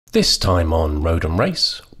This time on Road and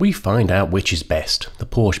Race, we find out which is best, the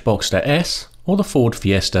Porsche Boxster S or the Ford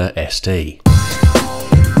Fiesta ST.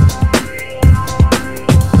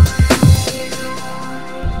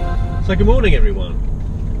 So good morning everyone.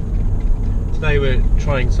 Today we're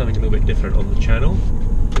trying something a little bit different on the channel.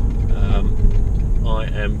 I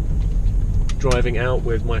am driving out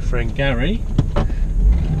with my friend Gary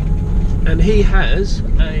and he has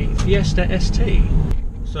a Fiesta ST.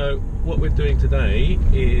 So what we're doing today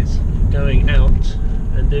is going out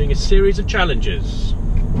and doing a series of challenges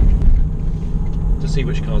to see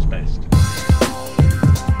which car's best.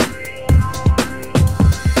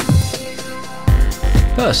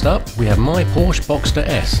 First up, we have my Porsche Boxster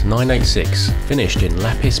S 986, finished in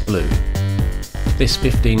lapis blue. This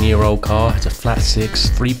 15-year-old car has a flat 6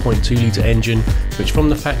 3.2 litre engine which from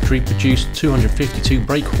the factory produced 252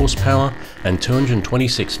 brake horsepower and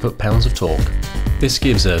 226 foot-pounds of torque. This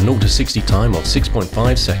gives a 0 to 60 time of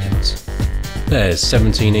 6.5 seconds. There's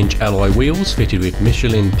 17-inch alloy wheels fitted with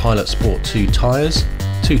Michelin Pilot Sport 2 tyres,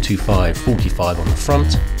 225/45 on the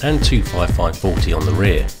front and 255/40 on the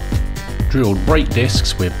rear. Drilled brake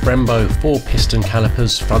discs with Brembo 4-piston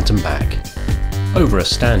calipers front and back. Over a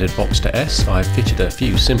standard Boxster S, I've fitted a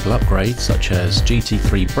few simple upgrades such as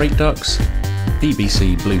GT3 brake ducts,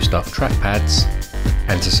 BBC Blue Stuff track pads,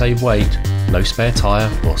 and to save weight, no spare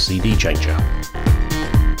tyre or CD changer.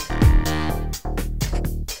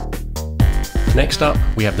 Next up,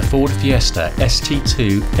 we have the Ford Fiesta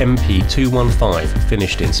ST2 MP215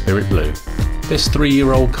 finished in spirit blue. This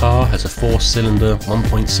 3-year-old car has a 4-cylinder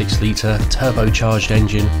 1.6 litre turbocharged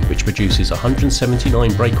engine which produces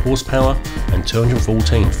 179 brake horsepower and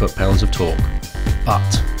 214 foot-pounds of torque,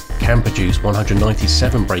 but can produce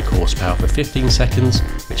 197 brake horsepower for 15 seconds,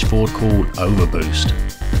 which Ford called overboost.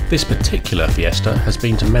 This particular Fiesta has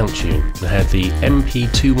been to Mountune and had the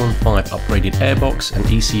MP215 upgraded airbox and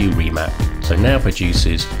ECU remap, so now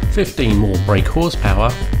produces 15 more brake horsepower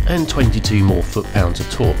and 22 more foot-pounds of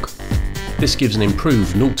torque. This gives an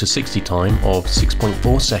improved 0 to 60 time of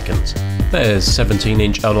 6.4 seconds. There's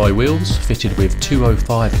 17-inch alloy wheels fitted with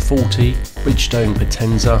 205/40 Bridgestone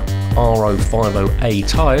Potenza R050A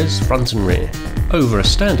tyres front and rear. Over a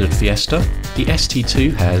standard Fiesta, the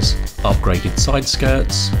ST2 has upgraded side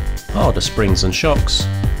skirts, harder springs and shocks,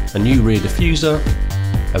 a new rear diffuser,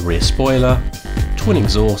 a rear spoiler, twin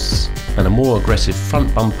exhausts and a more aggressive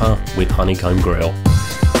front bumper with honeycomb grille.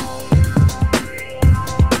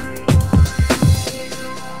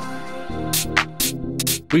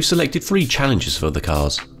 We've selected 3 challenges for the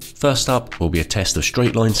cars. First up will be a test of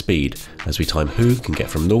straight line speed as we time who can get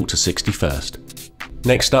from 0 to 60 first.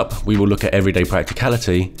 Next up we will look at everyday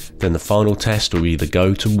practicality, then the final test will be the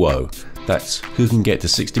go to whoa. That's who can get to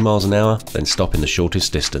 60 miles an hour then stop in the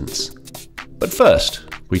shortest distance. But first,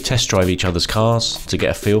 we test drive each other's cars to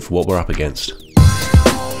get a feel for what we're up against.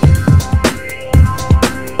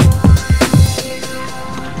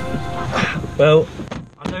 Well,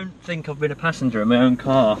 I don't think I've been a passenger in my own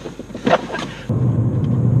car.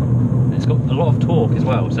 It's got a lot of torque as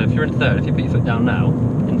well, so if you're in third, if you put your foot down now,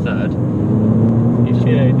 in third, you just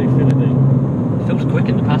you do feel it. It feels quick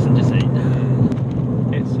in the passenger seat.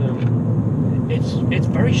 It's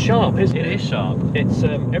very sharp, isn't it? It is sharp. It's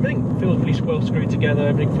everything feels really well screwed together,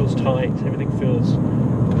 everything feels tight, everything feels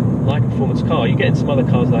like a performance car. You get in some other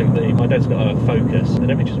cars like my dad's got a Focus and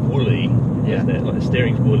everything's just woolly, isn't it? Like the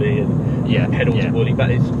steering's woolly and pedals are woolly, but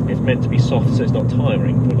it's meant to be soft so it's not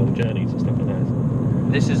tiring for long journeys and stuff like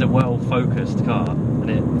that. This is a well-focused car and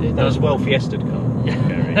it does well Fiesta'd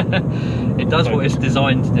car. It does what it's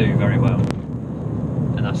designed to do very well,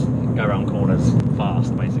 and that's go around corners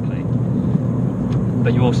fast basically.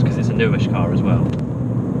 But you also, because it's a newish car as well,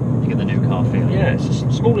 you get the new car feeling. Yeah, it's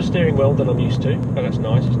a smaller steering wheel than I'm used to, but that's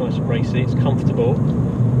nice. It's nice and racy, it's comfortable.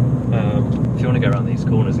 If you want to go around these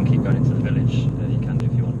corners and keep going into the village, you can do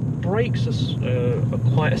if you want. Brakes are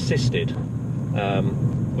quite assisted,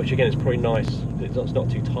 which again is probably nice. It's not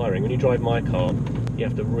too tiring. When you drive my car, you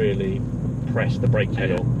have to really press the brake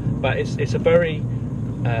pedal, but it's a very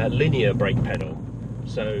linear brake pedal,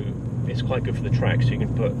 so it's quite good for the track. So you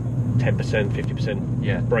can put 10%,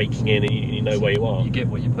 50% braking in, and you know where you are. You get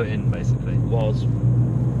what you put in, basically. Whilst,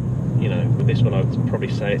 you know, with this one, I would probably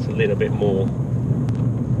say it's a little bit more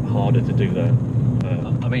harder to do that.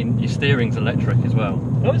 I mean, your steering's electric as well.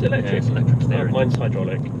 Oh, it's electric? Yeah, it's electric steering. Mine's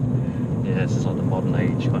hydraulic. Yeah, this is like the modern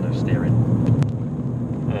age kind of steering.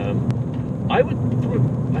 I would,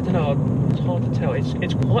 I don't know, it's hard to tell. It's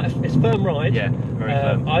quite it's firm ride. Yeah, very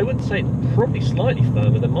firm. I would say probably slightly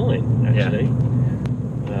firmer than mine, actually.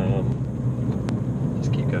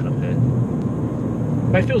 Just keep going up here.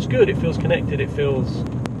 But it feels good. It feels connected. It feels,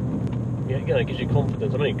 Yeah, it gives you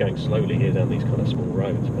confidence. I'm only going slowly here down these kind of small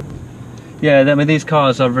roads. But... Yeah, I mean, these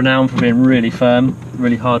cars are renowned for being really firm,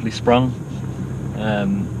 really hardly sprung.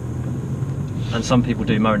 And some people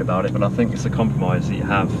do moan about it, but I think it's a compromise that you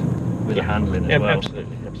have with the handling as well.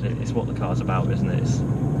 Absolutely. It's what the car's about, isn't it?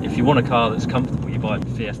 If you want a car that's comfortable, you buy a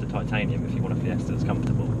Fiesta Titanium. If you want a Fiesta that's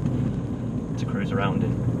comfortable to cruise around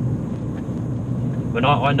in. But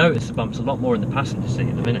I notice the bumps a lot more in the passenger seat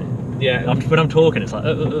at the minute. Yeah. When I'm talking, it's like...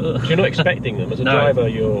 So you're not expecting them. As a driver,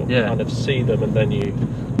 you'll kind of see them and then you...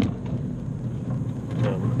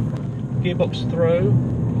 gearbox throw.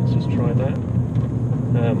 Let's just try that.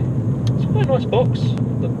 It's quite a nice box.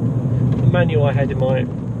 The manual I had in my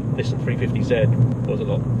Nissan 350Z was a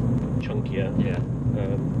lot chunkier. Yeah.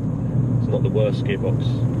 It's not the worst gearbox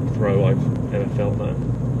throw I've ever felt there.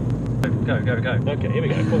 Go. Okay, here we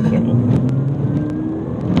go. Full throttle.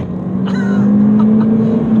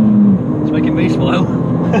 It's making me smile.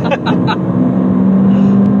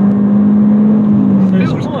 So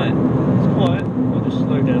it's quiet. I'll just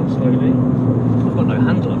slow down slowly. I've got no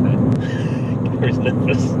handle up here. It's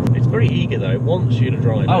nervous. It's very eager though. It wants you to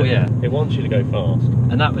drive. Oh yeah. It wants you to go fast.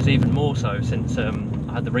 And that was even more so since I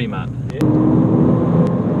had the remap. Yeah.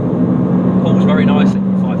 Pulls very nicely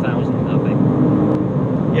for 5,000, I think.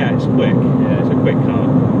 Yeah, it's quick. Yeah, it's a quick car.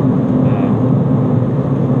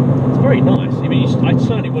 It's very nice. I mean, I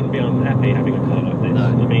certainly wouldn't be unhappy having a car like this. No.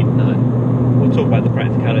 I mean, No. we'll talk about the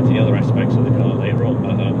practicality, the other aspects of the car later on,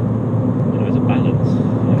 but you know, as a balance,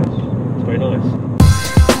 yeah, it's very nice.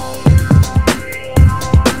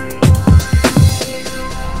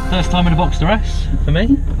 First time in a Boxster S for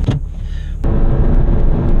me.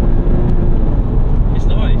 It's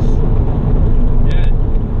nice. Yeah,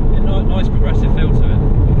 nice progressive feel to it.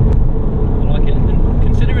 I like it. And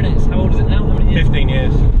considering it's, how old is it now? How many years? 15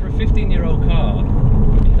 years. For a 15-year-old car,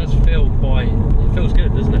 it does feel quite. It feels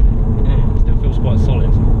good, doesn't it? Mm. It still feels quite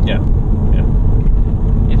solid. Yeah.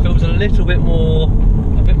 It feels a little bit more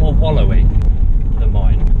wallowy than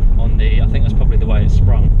mine. On the, I think that's probably the way it's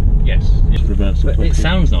sprung. Yes. It's reversed. But it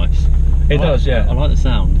sounds nice. It does, yeah. I like the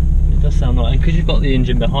sound. It does sound nice, and because you've got the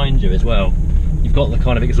engine behind you as well, you've got the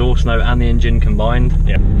kind of exhaust note and the engine combined.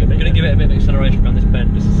 Yeah. I'm going to give it a bit of acceleration around this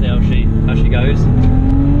bend just to see how she goes.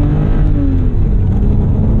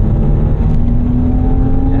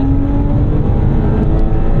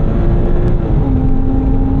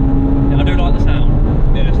 Yeah, I do like the sound.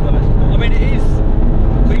 Yeah, it's nice. I mean, it is.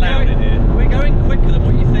 We're going quicker than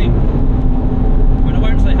what you think. I mean, I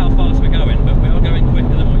won't say how fast we're going, but we are going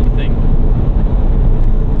quicker than what you think.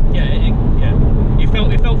 Yeah,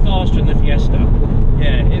 it felt faster than the Fiesta.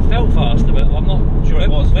 Yeah, it felt faster, but I'm not sure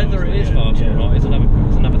whether it is faster or not. It's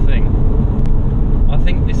another thing. I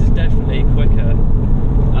think this is definitely quicker.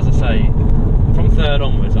 As I say, from third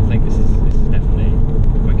onwards, I think this is definitely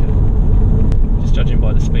quicker. Just judging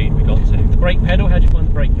by the speed we got to. The brake pedal. How do you find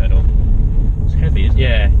the brake pedal? It's heavy, isn't it?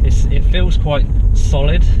 Yeah, it feels quite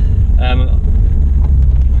solid.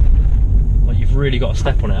 Like you've really got a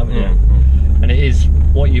step on it, haven't you? Mm-hmm. And it is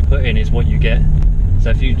what you put in is what you get. So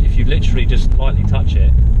if you literally just lightly touch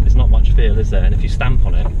it, there's not much feel, is there? And if you stamp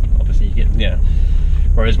on it, obviously you get. Yeah.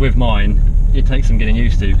 Whereas with mine, it takes some getting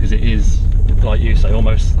used to because it is, like you say,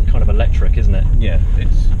 almost kind of electric, isn't it? Yeah.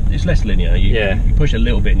 It's less linear. You push a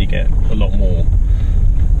little bit and you get a lot more.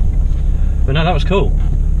 But no, that was cool.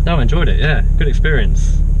 No, I enjoyed it. Yeah, good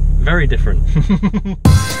experience. Very different.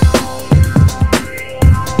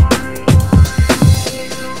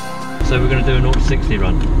 So we're going to do a 0 to 60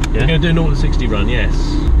 run. Yeah? We're going to do a 0 to 60 run, yes.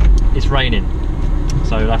 It's raining,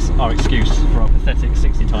 so that's our excuse for our pathetic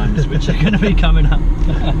 60 times, which are going to be coming up.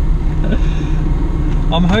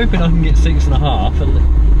 I'm hoping I can get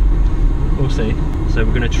 6.5. We'll see. So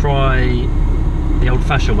we're going to try the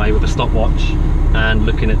old-fashioned way with a stopwatch and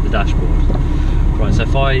looking at the dashboard. Right. So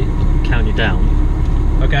if I count you down.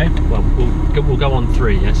 Okay. Well, we'll go on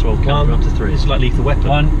 3. Yeah. So I'll count you up to 3. It's like Lethal Weapon.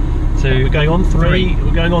 1, 2. We're going on 3.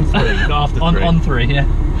 We're going on 3. Not after 3. On 3. Yeah.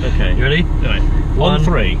 Okay. You ready? Right. 1, on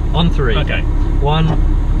 3. On 3. Okay.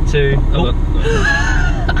 1, 2. Oh.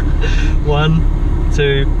 1,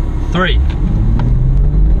 2, 3.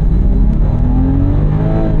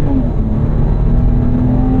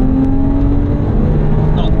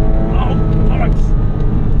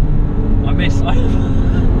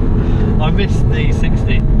 I missed the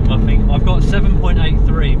 60. I think I've got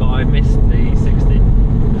 7.83, but I missed the 60.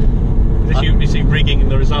 Is this you see rigging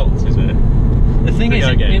the results, is it? The thing is,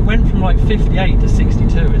 it went from like 58 to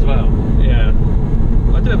 62 as well. Yeah.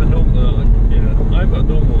 I do have a normal. I've got a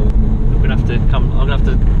normal. I'm gonna have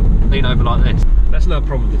to lean over like this. That's another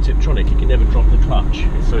problem with the Tiptronic. You can never drop the clutch,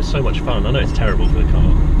 so it's so much fun. I know it's terrible for the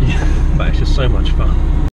car, Yeah. but it's just so much fun.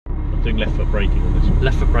 doing left foot braking on this one.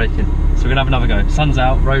 Left foot braking. So we're gonna have another go. Sun's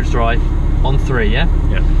out, road's dry, on 3, yeah?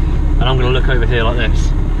 Yeah. And I'm gonna look over here like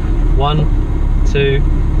this. 1, 2,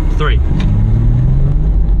 3.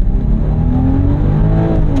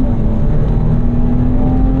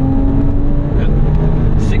 Yeah.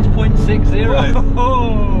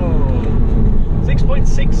 6.60.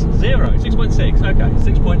 6.60. 6.6. Okay.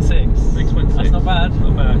 6.6. 6.6. That's not bad.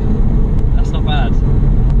 Not bad. That's not bad.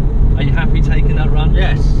 Are you happy taking that run?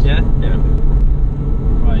 Yes. Yeah? Yeah.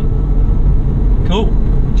 Right. Cool.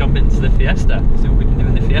 Jump into the Fiesta. See what we can do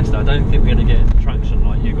in the Fiesta. I don't think we're going to get traction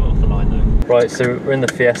like you got off the line though. Right, so we're in the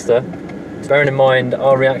Fiesta. Bearing in mind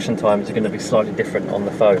our reaction times are going to be slightly different on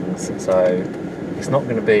the phones, so it's not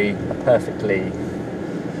going to be a perfectly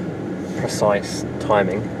precise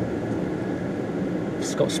timing.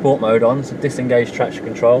 It's got sport mode on, so disengage traction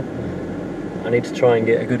control. I need to try and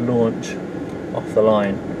get a good launch off the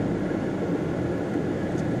line.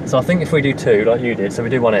 So I think if we do 2 like you did, so we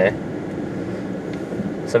do 1 here.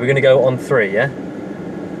 So we're going to go on 3, yeah?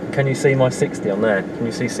 Can you see my 60 on there? Can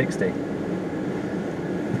you see 60?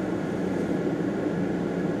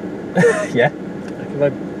 Yeah?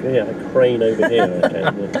 Yeah, a crane over here. Okay.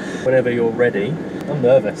 Whenever you're ready. I'm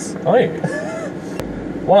nervous. Are you?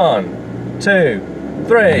 1, 2,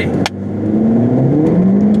 3.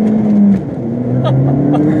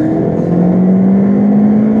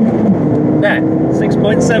 There.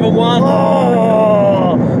 6.71.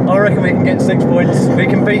 Oh, I reckon we can get 6 points. We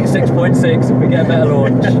can beat 6.6 if we get a better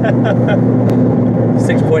launch.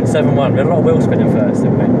 6.71. We had a lot of wheel spinning first,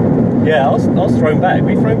 didn't we? Yeah, I was thrown back. Were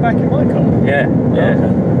you thrown back in my car? Yeah, yeah.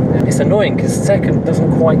 Okay. It's annoying because second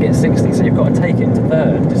doesn't quite get 60, so you've got to take it into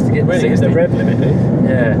third just to get Really? 60. Is there rev limit here?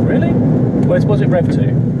 Yeah. Really? What's it rev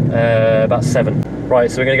to? About 7. Right,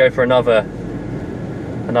 so we're going to go for another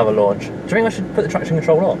launch. Do you think I should put the traction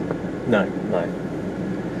control on? No. No.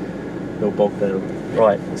 It'll bog down.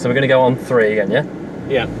 Right, so we're going to go on 3 again, yeah?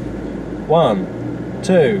 Yeah. 1,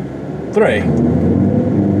 2, 3.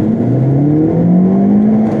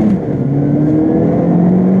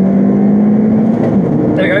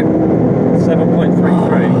 There we go.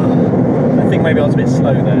 7.33. I think maybe I was a bit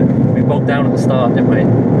slow there. We bogged down at the start, didn't we?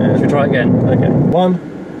 Yeah. Should we try it again? Okay. 1,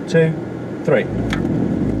 2, 3.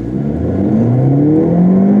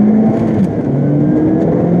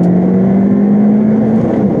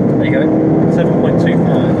 There you go.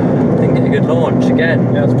 7.25. Didn't get a good launch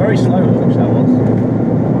again. Yeah, it was very slow launch that was.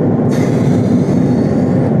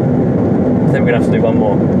 I think we're going to have to do one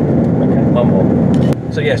more. Okay. One more.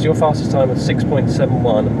 So yes, your fastest time was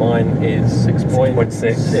 6.71 and mine is 6.6.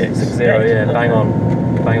 6.60, yeah, bang on.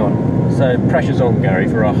 Bang on. So pressure's on, Gary,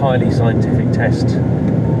 for a highly scientific test.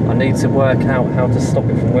 I need to work out how to stop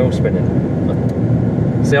it from wheel spinning.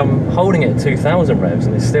 See, I'm holding it at 2,000 revs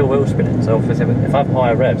and it's still wheel spinning, so obviously if I have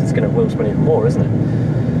higher revs it's going to wheel spin even more, isn't it?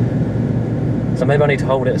 So maybe I need to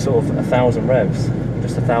hold it at sort of 1,000 revs,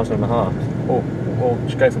 just 1,500. Or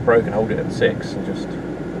just go for broke and hold it at 6 and just...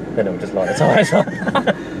 Then it'll just light the tyres up.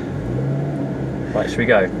 Right, should we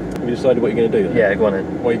go? Have you decided what you're going to do then? Yeah, go on then.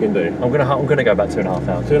 What are you going to do? I'm gonna go about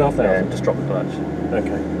 2,500. 2,500? Yeah, just drop the clutch.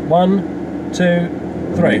 Okay. 1, 2,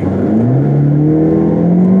 3.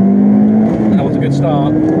 That was a good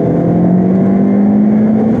start.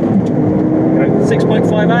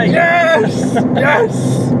 6.58. Yes! Yes!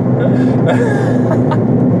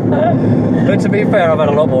 But to be fair, I've had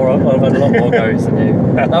a lot more goes than you.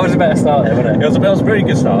 That was a better start there, wasn't it? It was a very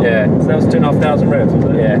good start. Yeah. So that was 2,500 revs, was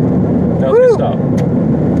it? Yeah. That was a good start.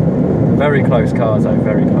 Very close cars though,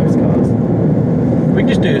 very close cars. We can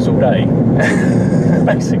just do this all day.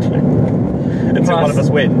 Basically. Until one of us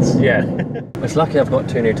wins. Yeah. It's lucky I've got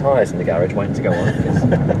 2 new tyres in the garage waiting to go on, because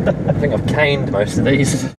I think I've caned most of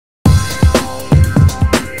these.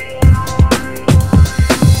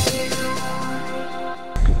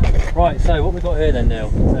 Right, so what we've got here then, Neil.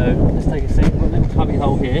 So let's take a seat. We've got a little cubby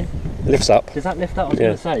hole here. Lifts up. Does that lift up? I was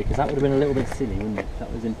going to say, because that would have been a little bit silly, wouldn't it?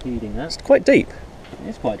 That was impeding that. It's quite deep.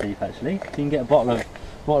 It's quite deep actually. So you can get a bottle of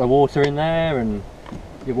water in there and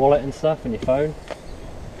your wallet and stuff and your phone.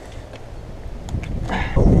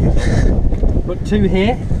 Got 2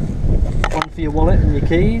 here. One for your wallet and your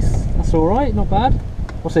keys. That's all right, not bad.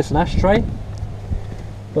 What's this? An ashtray.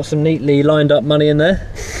 Got some neatly lined up money in there.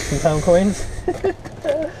 Some pound coins.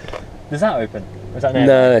 Does that open? Or is that an airbag?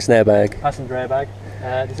 No, it's an airbag. Passenger airbag.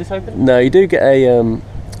 Does this open? No, you do get a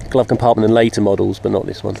glove compartment in later models, but not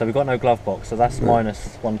this one. So we've got no glove box, so that's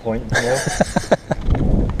minus 1 point.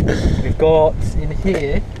 We've got in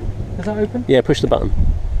here. Does that open? Yeah, push the button.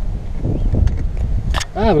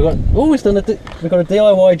 Ah, we've got a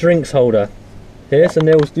DIY drinks holder here. So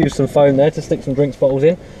Neil's used some foam there to stick some drinks bottles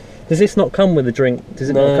in. Does this not come with a drink? Does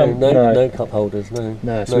it not come? No cup holders, no.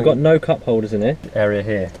 No, so we've got no cup holders in here. Area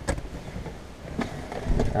here.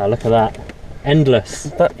 Oh, look at that. Endless.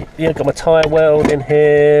 But yeah, I've got my tyre weld in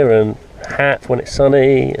here, and hat when it's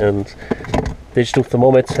sunny, and digital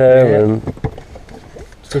thermometer, and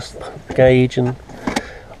just gauge and...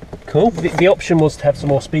 Cool. The option was to have some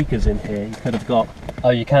more speakers in here. You could have got...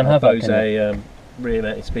 Oh, you can have those rear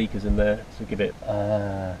mounted speakers in there to give it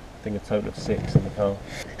I think a total of 6 in the car.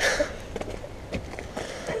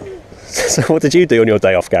 So what did you do on your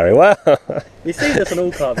day off, Gary? Well, you see this on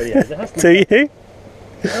all car videos. It has to do you?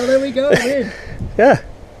 Oh, there we go. I'm in. Yeah.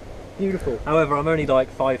 Beautiful. However, I'm only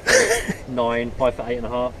like 5'9",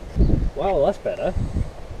 5'8.5". Wow, that's better.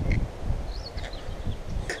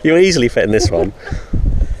 You'll easily fit in this one.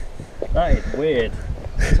 That is weird.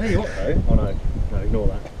 I'll tell you what though. Oh no, ignore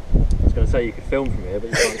that. I was going to say you could film from here,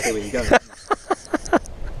 but you can't see where you're going.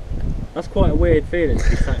 That's quite a weird feeling to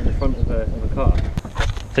be sat in the front of a car.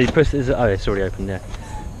 So you push it, oh, it's already open, yeah.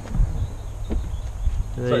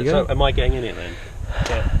 There you go. So am I getting in it then?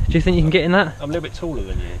 Yeah. Do you think you can get in that? I'm a little bit taller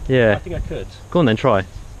than you. Yeah. I think I could. Go on then, try.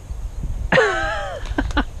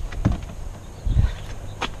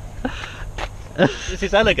 This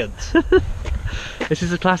is elegant. This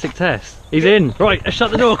is a classic test. He's in. Right,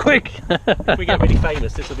 shut the door quick. If we get really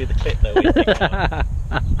famous, this will be the clip though.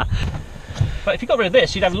 But if you got rid of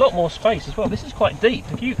this, you'd have a lot more space as well. This is quite deep.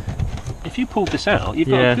 If you pulled this out, you've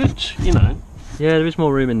got a good, you know. Yeah, there is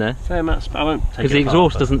more room in there. Fair amount of space. I won't take it because the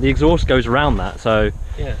exhaust doesn't. The exhaust goes around that, so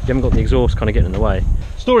yeah, you haven't got the exhaust kind of getting in the way.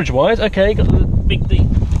 Storage-wise, okay, got the big deep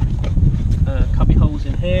cubby holes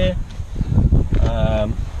in here.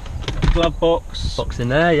 Glove box. Box in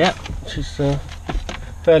there, yep. Which is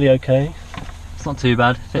fairly okay. It's not too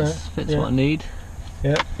bad. Fits what I need.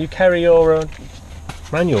 Yeah. You carry your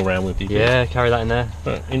manual around with you. Yeah, carry that in there.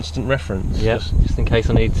 Instant reference. Yeah, just in case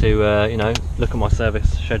I need to, you know, look at my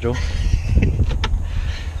service schedule.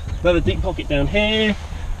 Another deep pocket down here.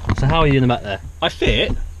 So how are you in the back there? I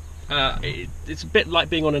fit. It's a bit like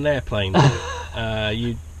being on an airplane.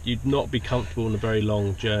 You'd not be comfortable on a very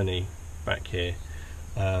long journey back here.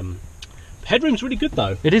 Headroom's really good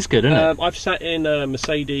though. It is good, isn't it? I've sat in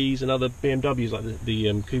Mercedes and other BMWs like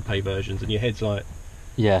the coupe versions, and your head's like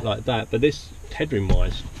that. But this headroom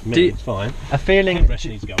wise, it's fine. A feeling. Headrest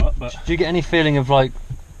needs to go up. But do you get any feeling of like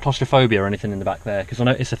claustrophobia or anything in the back there? Because I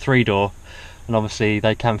know it's a 3-door, and obviously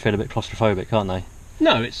they can feel a bit claustrophobic, can't they?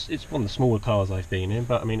 No, it's one of the smaller cars I've been in,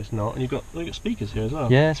 but I mean it's not. And you've got speakers here as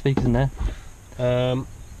well. Yeah, speakers in there. No,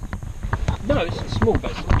 it's small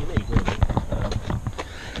basically. You need really.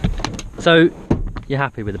 So you're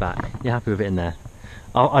happy with the back? You're happy with it in there?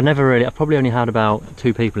 I've probably only had about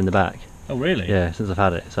 2 people in the back. Oh really? Yeah, since I've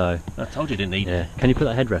had it. So I told you didn't need it. Can you put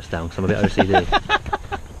that headrest down? Because I'm a bit OCD.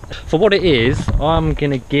 For what it is, I'm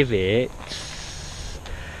gonna give it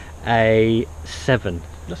a 7.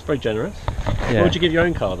 That's very generous. Yeah. What would you give your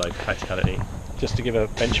own car though, for practicality? Just to give a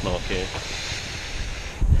benchmark here.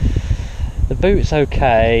 The boot's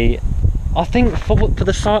okay. I think for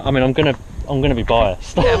the side, I mean, I'm gonna be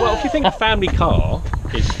biased. Yeah, well, if you think a family car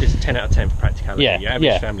is 10 out of 10 for practicality, yeah, your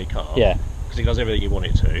average family car, yeah, because it does everything you want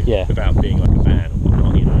it to, yeah, without being like a van or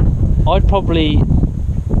whatnot, you know. I'd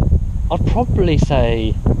probably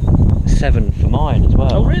say 7 for mine as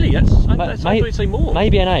well. Oh really? I thought you'd say more.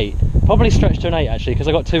 Maybe an 8. Probably stretch to an 8 actually, because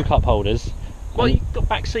I got 2 cup holders. Well, you've got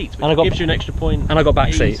back seats, which gives you an extra point. And I got back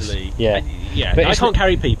easily. seats. Yeah. Yeah. But I can't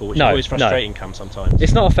carry people, which is always frustrating. Come sometimes.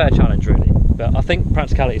 It's not a fair challenge really, but I think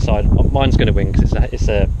practicality side, mine's going to win because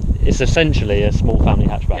it's essentially a small family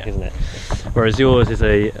hatchback, isn't it? Whereas yours is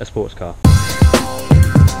a sports car.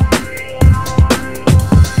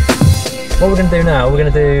 What we're going to do now, we're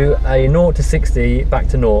going to do a 0 to 60 back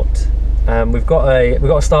to 0. We've got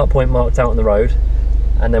a start point marked out on the road,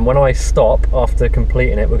 and then when I stop after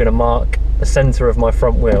completing it, we're going to mark the centre of my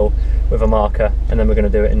front wheel with a marker, and then we're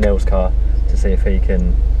going to do it in Neil's car to see if he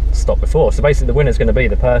can stop before. So basically the winner's going to be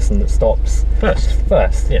the person that stops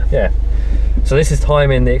first. Yeah. So this is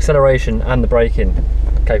timing the acceleration and the braking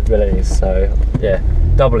capabilities, so yeah,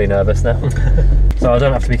 doubly nervous now. So I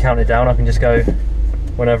don't have to be counted down, I can just go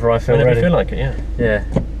whenever I feel ready. You feel like it, yeah. Yeah.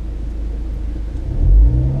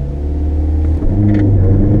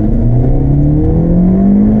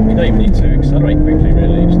 You don't even need to accelerate quickly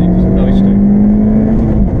really, you just need to nose to.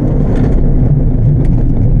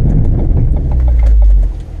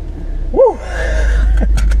 Woo!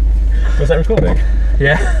 Was that recording?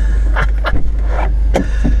 Yeah.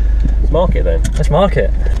 Let's mark it then. Let's mark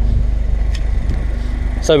it.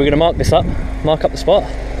 So we're going to mark this up, mark up the spot.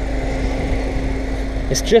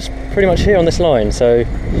 It's just pretty much here on this line, so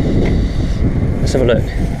let's have a look.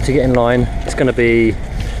 To get in line, it's going to be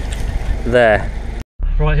there.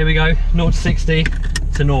 Right, here we go. 0 to 60 to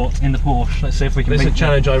 0 in the Porsche. Let's see if we can. This is a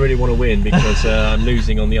challenge I really want to win because I'm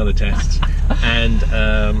losing on the other tests, and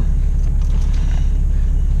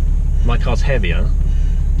my car's heavier,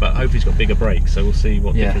 but hopefully it's got bigger brakes, so we'll see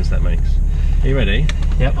what difference that makes. Are you ready?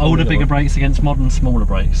 Yep. Older, bigger brakes against modern, smaller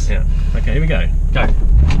brakes. Yeah. Okay, here we go. Go.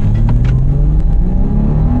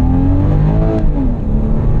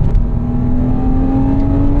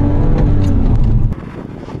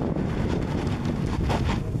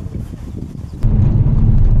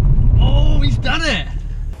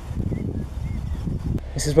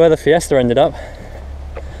 This is where the Fiesta ended up.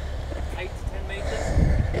 8 to 10 metres?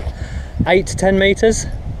 8 to 10 metres?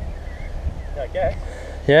 Yeah, I guess.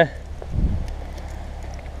 Yeah.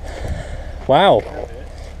 Wow.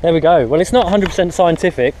 There we go. Well, it's not 100%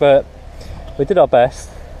 scientific, but we did our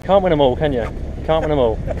best. Can't win them all, can you? Can't win them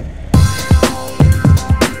all.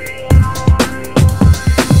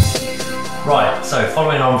 Right, so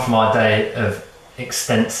following on from our day of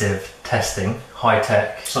extensive testing,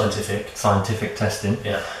 high-tech, scientific testing,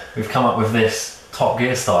 we've come up with this Top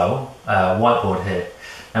Gear style whiteboard here.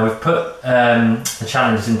 Now we've put the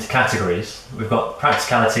challenges into categories. We've got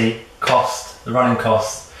practicality, cost, the running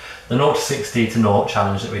cost, the 0 to 60 to 0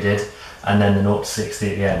 challenge that we did, and then the 0 to 60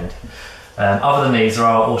 at the end. Other than these, there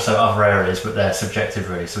are also other areas, but they're subjective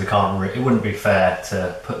really, so we can't. It wouldn't be fair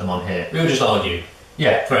to put them on here. We'll just argue.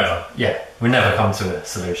 Yeah, forever. Yeah, we never come to a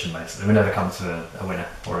solution basically. We never come to a winner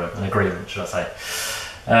or an agreement, should I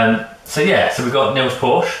say? So we've got Neil's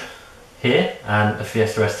Porsche here and a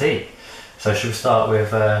Fiesta ST. So should we start with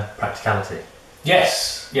practicality?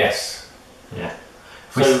 Yes. Yeah.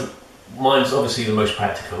 So mine's obviously the most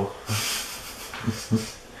practical.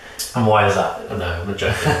 And why is that? No, I'm not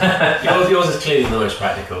joking. yours is clearly the most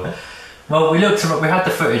practical. Well, we had the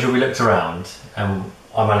footage where we looked around and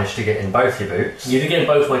I managed to get in both your boots. You did get in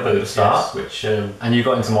both my boots, yes, which and you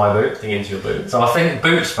got into my boot. I think into your boot. So I think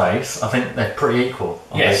boot space, I think they're pretty equal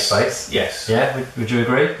on boot space. Yes. Yeah, would you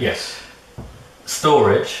agree? Yes.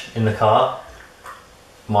 Storage in the car,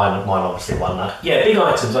 mine obviously won that. Yeah, big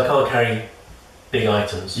items, I can't carry big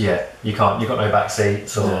items. Yeah, you can't, you've got no back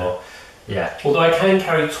seats or... No. Yeah. Although I can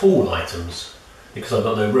carry tall items, because I've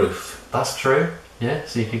got no roof. That's true, yeah,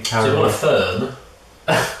 so you can carry... So if you want a fern,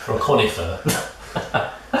 or a conifer,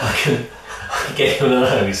 I can get you on a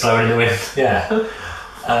nose. Blowing in the wind. Yeah.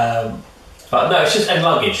 But no, it's just, and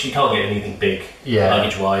luggage, you can't get anything big,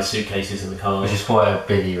 luggage-wise, suitcases in the car. Which is quite a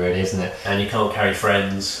biggie really, isn't it? And you can't carry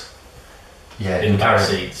friends. Yeah, in the back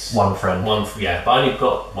seats. One friend. Yeah, but I only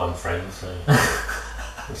got one friend, so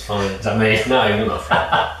that's fine. Is that me? No, you're not a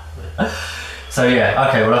friend. So yeah,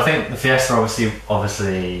 okay, well I think the Fiesta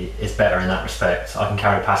obviously is better in that respect. I can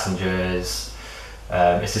carry passengers,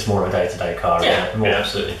 it's just more of a day-to-day car. Yeah, yeah,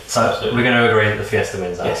 absolutely. So absolutely. We're going to agree that the Fiesta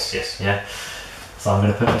wins that? Yes. Yeah. So I'm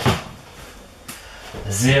going to put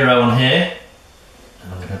a 0 on here,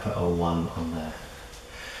 and I'm going to put a 1 on there.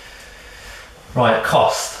 Right,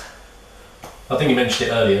 cost. I think you mentioned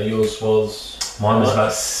it earlier, yours was... Mine was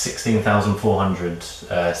about 16,400,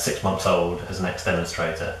 6 months old as an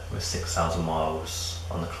ex-demonstrator with 6,000 miles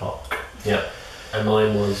on the clock. Yeah, and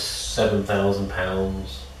mine was £7,000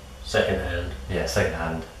 second hand. Yeah, second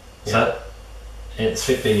hand. Yeah. So it's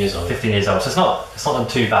 15 years old. 15 years old. So it's not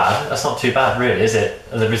too bad. That's not too bad, really, is it?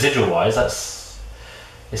 The residual wise,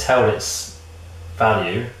 it's held its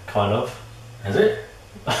value, kind of. Has it?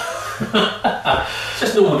 It's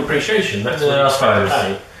just normal depreciation. That's what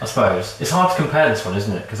I suppose it's hard to compare this one,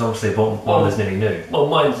 isn't it? Because obviously one is nearly new. Well,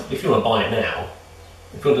 mine. If you want to buy it now,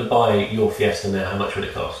 if you want to buy your Fiesta now, how much would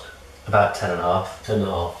it cost? About 10.5.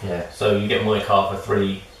 10.5. Yeah. So you get my car for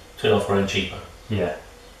 2.5 grand cheaper. Yeah.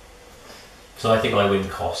 So I think I win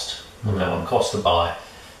cost on that one. Cost to buy.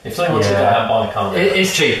 If someone wants to go out and buy a car,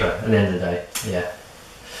 it's cheaper at the end of the day. Yeah.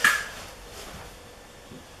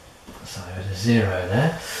 So there's a 0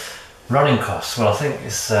 there. Running costs. Well, I think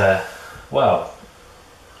it's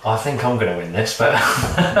I think I'm going to win this, but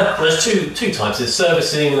well, there's two types. There's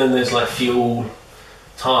servicing, and then there's like fuel,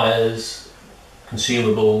 tyres,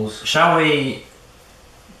 consumables. Shall we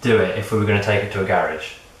do it if we were going to take it to a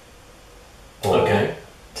garage? Or okay.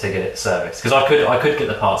 To get it serviced, because I could get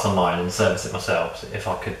the parts online and service it myself if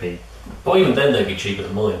I could be. But even then, they'd be cheaper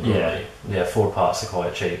than mine. Probably. Yeah. Ford parts are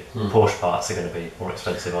quite cheap. Porsche parts are going to be more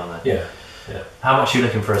expensive, aren't they? Yeah. Yeah. How much are you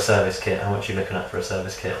looking for a service kit? How much are you looking at for a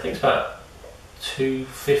service kit? I think it's about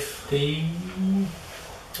 $250.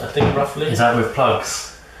 I think roughly. Is that with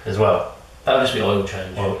plugs as well? That would just be oil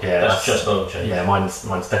change. Well, yeah, that's just oil change. Yeah, mine's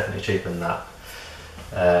definitely cheaper than that.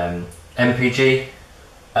 MPG.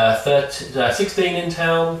 16 in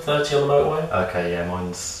town, 30 on the motorway. Okay,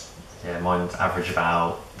 mine's average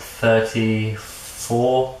about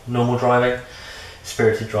 34 normal driving.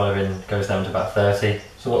 Spirited driving goes down to about 30.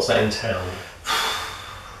 So what's that in town?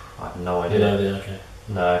 I have no idea. Okay.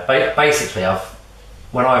 No, basically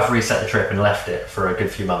when I've reset the trip and left it for a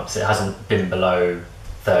good few months, it hasn't been below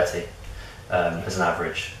 30 as an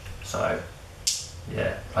average. So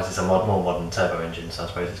yeah, plus it's a more modern turbo engine, so I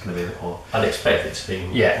suppose it's going to be a bit more. I'd expect it to be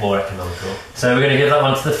more economical. So we're going to give that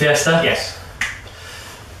one to the Fiesta? Yes.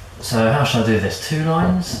 So how shall I do this? 2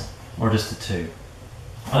 lines or just a 2?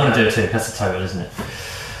 I'm going to do a 2, that's a total, isn't it?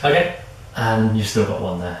 Okay. And you've still got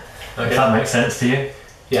one there. Okay. If that makes sense to you?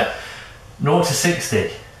 Yeah. 0 to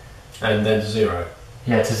 60. And then to 0.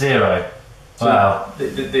 Yeah, to 0. So wow.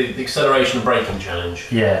 The acceleration and braking challenge.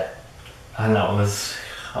 Yeah. And that was,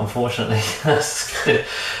 unfortunately, that's good.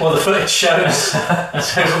 Well, the footage shows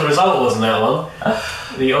what the result was in that one.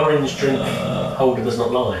 The orange drink holder does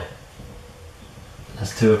not lie.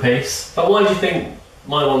 That's 2 apiece. But why do you think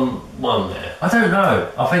my one won there? I don't know.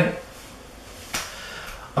 I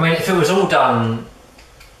mean, if it was all done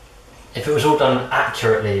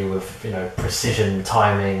accurately with, you know, precision,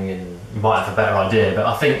 timing, and you might have a better idea. But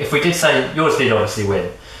I think if we did say yours did obviously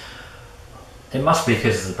win, it must be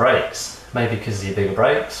because of the brakes. Maybe because of your bigger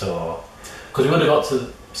brakes, or because we would have got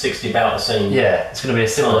to 60 about the same. Yeah, it's going to be a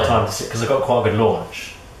similar time to, because I got quite a good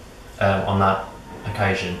launch on that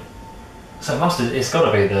occasion. So it's got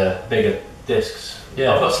to be the bigger discs.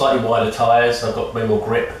 Yeah, I've got slightly wider tyres. I've got way more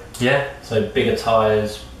grip. Yeah. So bigger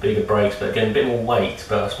tyres, bigger brakes, but again a bit more weight.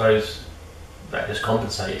 But I suppose that just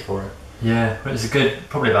compensated for it. Yeah, but it's a good,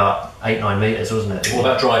 probably about 8-9 metres, wasn't it? What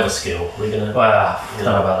about driver skill? We're gonna. Well, I don't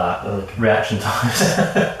know about that. Okay. Reaction times.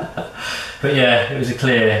 But yeah, it was a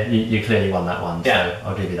clear. You clearly won that one. Yeah. So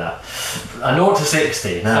I'll give you that. A 0 to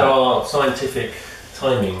 60. Now, so our scientific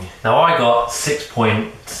timing. Now I got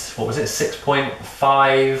 6.58.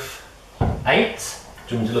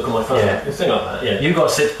 Do you want me to look at my phone? Yeah. Thing like that. Yeah. You got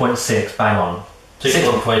 6.6. Bang on.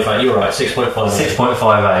 6.55. You're right. 6.58.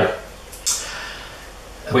 6.58.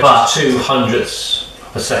 Which is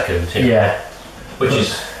 200ths per second. Yeah. Which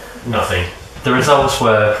is nothing. The results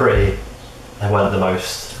were pretty. They weren't the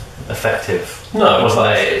most effective. No,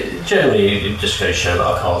 but generally it just goes to show that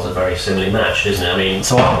our cars are very similarly matched, isn't it? I mean.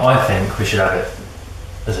 So I think we should have it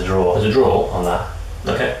as a draw. As a draw on that.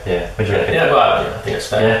 Okay. Yeah. What do you reckon? Yeah, well, I think it's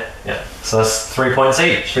fair. Yeah. So that's 3 points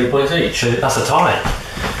each. 3 points each. So that's a tie.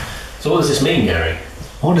 So what does this mean, Gary?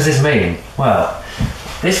 What does this mean? Well,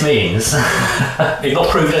 this means you've not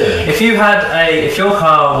proved anything. If your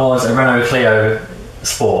car was a Renault Clio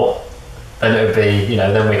Sport, then it would be,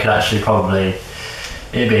 then we could actually probably,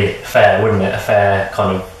 it'd be fair, wouldn't it? A fair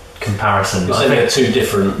kind of comparison. You're saying they're two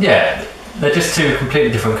different. Yeah, they're just two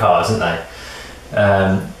completely different cars, aren't they?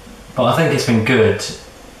 But I think it's been good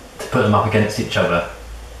to put them up against each other.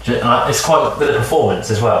 It's quite the performance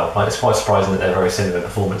as well. Like, it's quite surprising that they're very similar in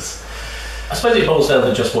performance. I suppose it boils down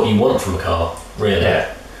to just what you want from a car, really.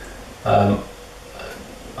 Yeah.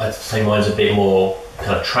 I'd say mine's a bit more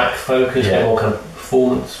kind of track focused, a bit more kind of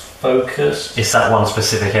performance focused. It's that one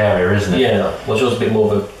specific area, isn't it? Yeah. Well, yours is a bit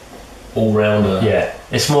more of a all-rounder. Yeah.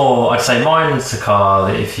 It's more. I'd say mine's a car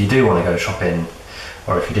that if you do want to go shopping,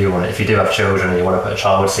 or if you do have children and you want to put a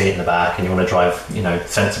child seat in the back and you want to drive,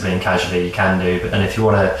 sensibly and casually, you can do. But then if you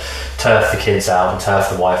want to turf the kids out and turf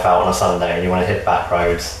the wife out on a Sunday and you want to hit back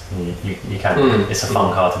roads, you can. It's a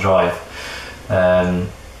fun car to drive.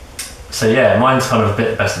 So yeah, mine's kind of a bit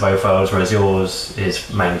the best of both worlds, whereas yours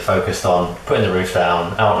is mainly focused on putting the roof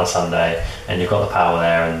down out on a Sunday, and you've got the power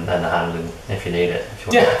there and the handling if you need it. If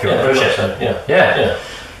you want to push it. So, yeah.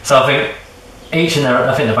 So I think I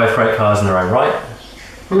think they're both great cars in their own right.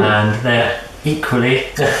 And they're equally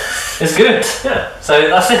as good. Yeah. So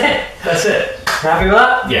that's it. That's it. Happy with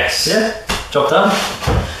that? Yes. Yeah. Job done.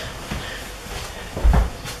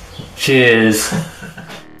 Cheers.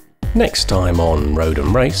 Next time on Road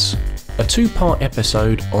and Race, a 2-part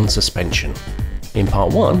episode on suspension. In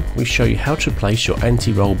part 1, we show you how to place your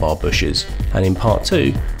anti-roll bar bushes, and in part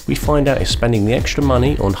 2, we find out if spending the extra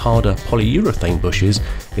money on harder polyurethane bushes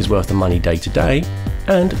is worth the money day to day,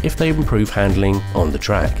 and if they improve handling on the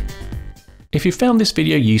track. If you found this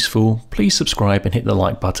video useful, please subscribe and hit the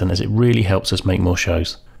like button, as it really helps us make more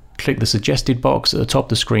shows. Click the suggested box at the top of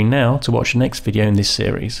the screen now to watch the next video in this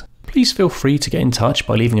series. Please feel free to get in touch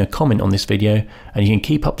by leaving a comment on this video, and you can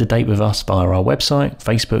keep up to date with us via our website,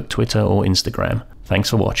 Facebook, Twitter or Instagram. Thanks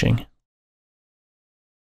for watching.